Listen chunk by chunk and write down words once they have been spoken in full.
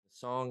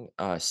Song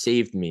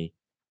Saved Me,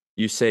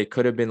 you say,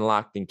 could have been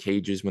locked in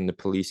cages when the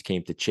police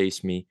came to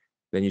chase me.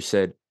 Then you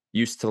said,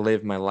 used to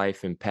live my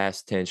life in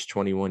past tense,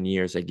 21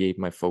 years. I gave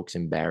my folks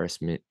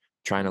embarrassment,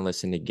 trying to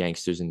listen to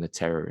gangsters and the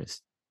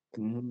terrorists.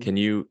 Mhm.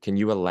 Can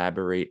you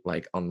elaborate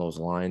like on those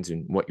lines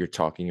and what you're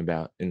talking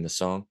about in the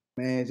song?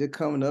 Man, just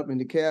coming up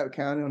in DeKalb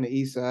County on the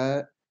east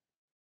side,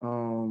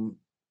 um,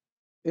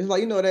 it's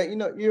like, you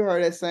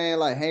heard that saying,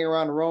 like, "Hang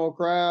around the wrong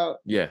crowd?"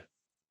 Yeah,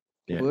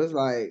 yeah, Well, it's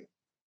like,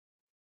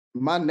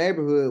 my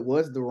neighborhood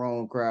was the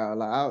wrong crowd,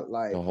 like, I the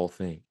like, whole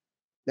thing.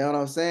 you know what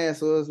I'm saying?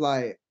 So it's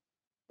like,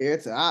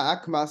 every time I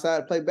come outside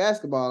to play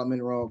basketball, I'm in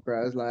the wrong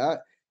crowd. It's like, you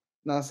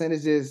know what I'm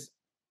saying?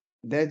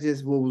 That's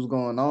just what was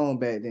going on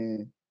back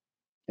then,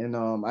 and,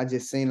 I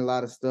just seen a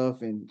lot of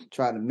stuff and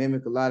tried to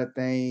mimic a lot of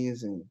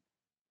things and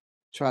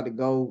tried to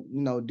go,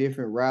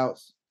 different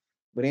routes,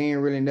 but it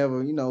ain't really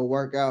never,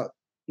 work out,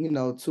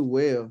 too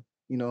well,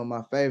 in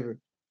my favor.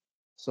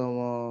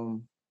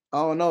 So I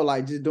don't know,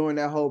 like just during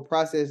that whole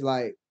process,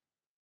 like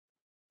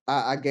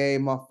I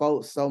gave my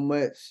folks so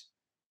much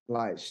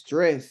like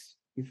stress.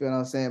 You feel what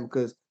I'm saying?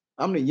 Because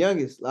I'm the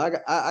youngest. Like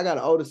I got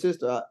an older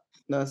sister.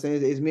 You know what I'm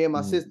saying? It's me and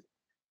my Mm. sister.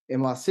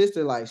 And my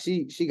sister, like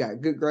she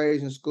got good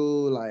grades in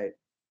school. Like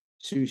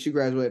she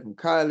graduated from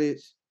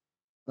college.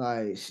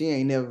 Like she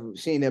ain't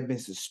never been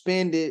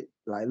suspended,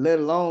 like let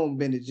alone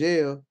been to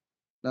jail.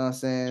 Know what I'm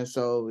saying?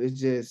 So it's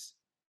just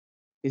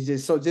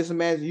so just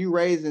imagine you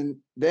raising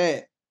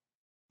that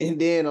and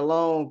then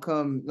along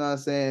come, know what I'm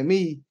saying,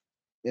 me,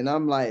 and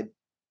I'm like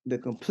the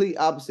complete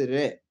opposite of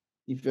that.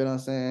 You feel what I'm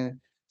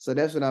saying? So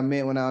that's what I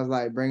meant when I was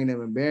like bringing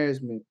them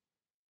embarrassment.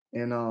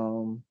 And you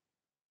know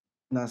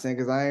what I'm saying?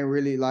 Cause I ain't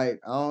really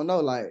like, I don't know,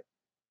 like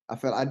I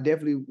felt I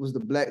definitely was the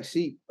black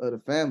sheep of the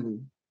family.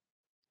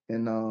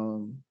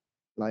 And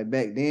like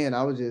back then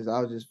I was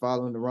just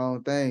following the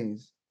wrong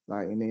things.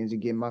 Like and then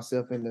just getting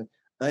myself into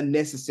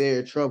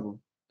unnecessary trouble.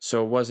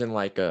 So it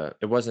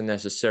wasn't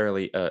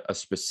necessarily a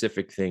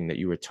specific thing that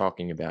you were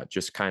talking about,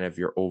 just kind of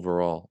your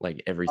overall, like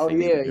Oh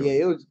everything you were yeah, yeah.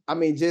 doing. It was I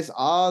mean just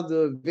all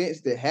the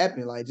events that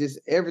happened, like just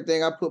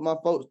everything I put my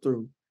folks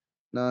through.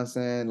 Know what I'm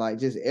saying? Like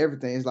just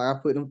everything. It's like I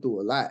put them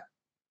through a lot,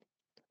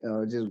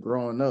 just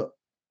growing up.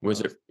 Was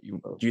Uh, it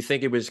so do you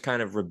think it was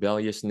kind of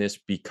rebelliousness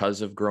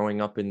because of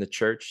growing up in the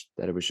church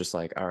that it was just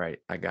like, "All right,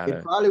 I it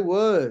gotta." probably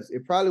was.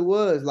 It probably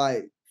was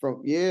like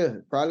from yeah,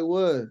 it probably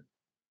was,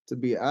 to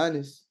be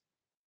honest.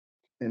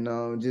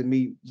 And just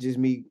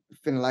me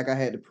feeling like I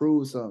had to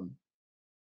prove something.